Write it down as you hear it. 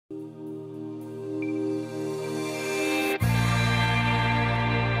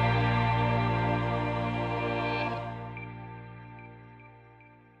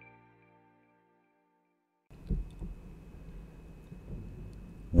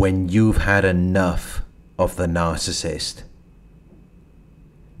When you've had enough of the narcissist,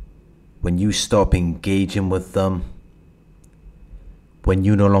 when you stop engaging with them, when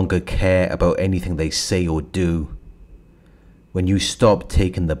you no longer care about anything they say or do, when you stop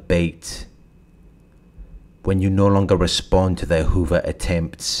taking the bait, when you no longer respond to their Hoover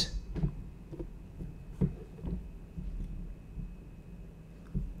attempts,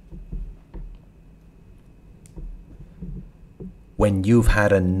 when you've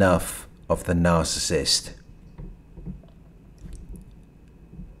had enough of the narcissist,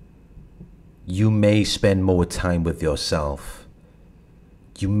 you may spend more time with yourself.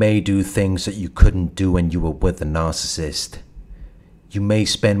 You may do things that you couldn't do when you were with the narcissist. You may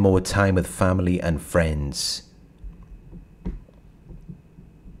spend more time with family and friends.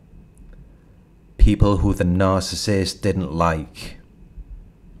 People who the narcissist didn't like.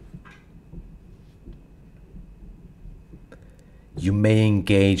 You may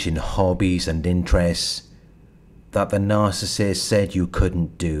engage in hobbies and interests that the narcissist said you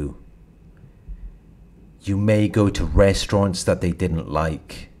couldn't do. You may go to restaurants that they didn't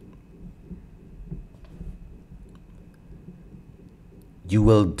like. You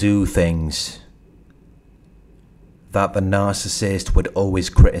will do things that the narcissist would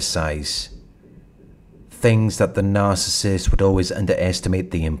always criticize. Things that the narcissist would always underestimate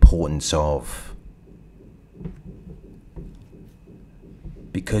the importance of.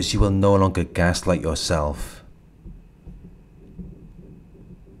 Because you will no longer gaslight yourself.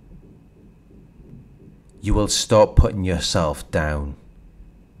 You will stop putting yourself down.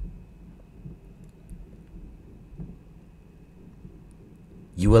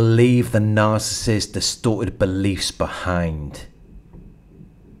 You will leave the narcissist's distorted beliefs behind.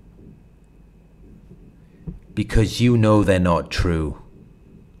 Because you know they're not true.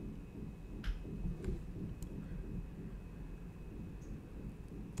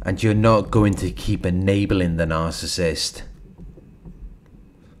 And you're not going to keep enabling the narcissist.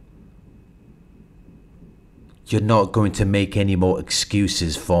 You're not going to make any more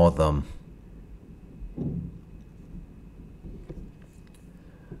excuses for them.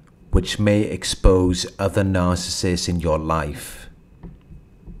 Which may expose other narcissists in your life,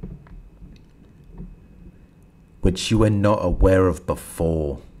 which you were not aware of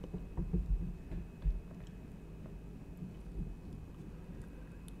before.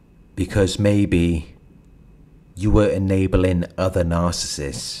 Because maybe you were enabling other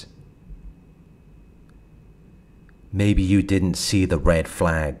narcissists. Maybe you didn't see the red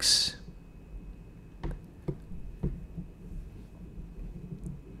flags.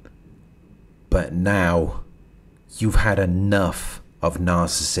 But now you've had enough of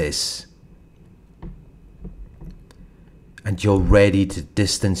narcissists. And you're ready to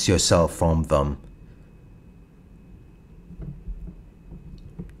distance yourself from them.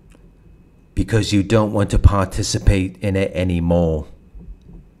 Because you don't want to participate in it anymore.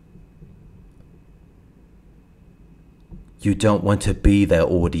 You don't want to be their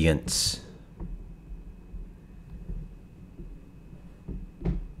audience.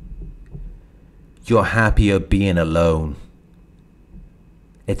 You're happier being alone.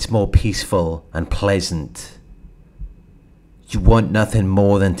 It's more peaceful and pleasant. You want nothing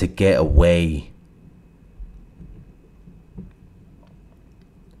more than to get away.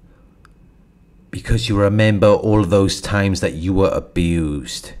 Because you remember all those times that you were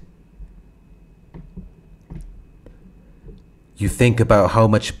abused. You think about how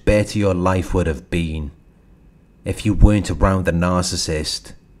much better your life would have been if you weren't around the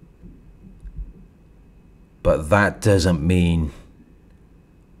narcissist. But that doesn't mean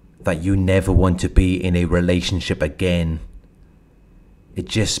that you never want to be in a relationship again. It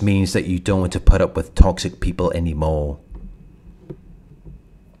just means that you don't want to put up with toxic people anymore.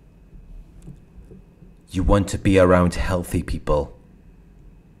 You want to be around healthy people.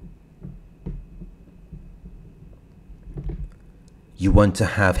 You want to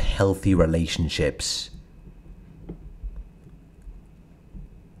have healthy relationships.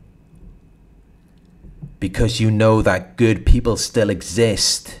 Because you know that good people still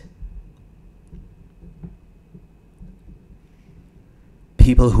exist.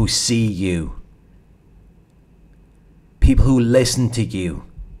 People who see you. People who listen to you.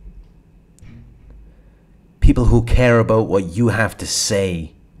 People who care about what you have to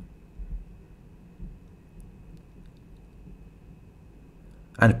say.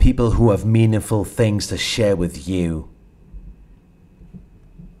 And people who have meaningful things to share with you.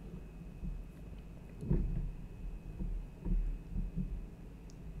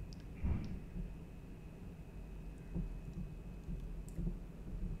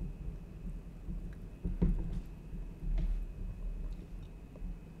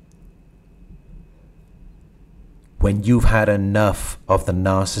 When you've had enough of the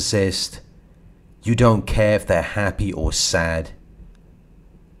narcissist, you don't care if they're happy or sad.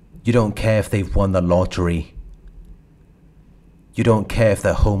 You don't care if they've won the lottery. You don't care if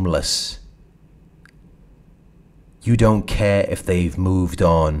they're homeless. You don't care if they've moved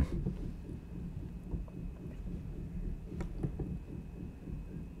on.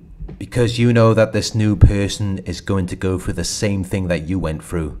 Because you know that this new person is going to go through the same thing that you went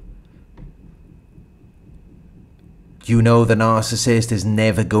through. You know the narcissist is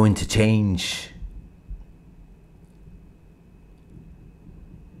never going to change.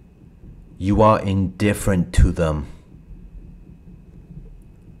 You are indifferent to them.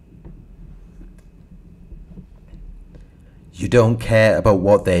 You don't care about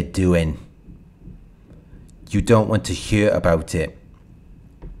what they're doing. You don't want to hear about it.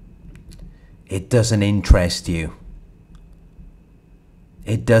 It doesn't interest you.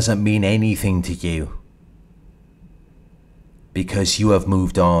 It doesn't mean anything to you. Because you have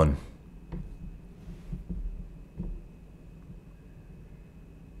moved on.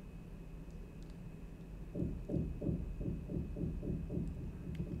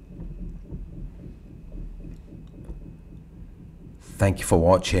 Thank you for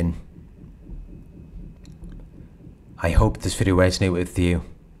watching. I hope this video resonated with you.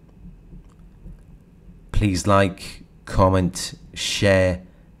 Please like, comment, share,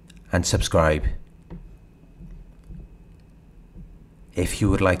 and subscribe. If you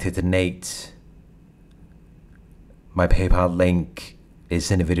would like to donate, my PayPal link is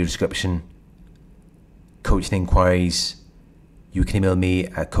in the video description. Coaching inquiries, you can email me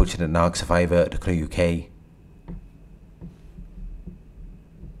at coaching@narcsurvivor.co.uk.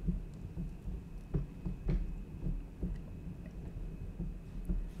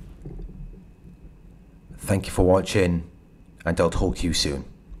 Thank you for watching, and I'll talk to you soon.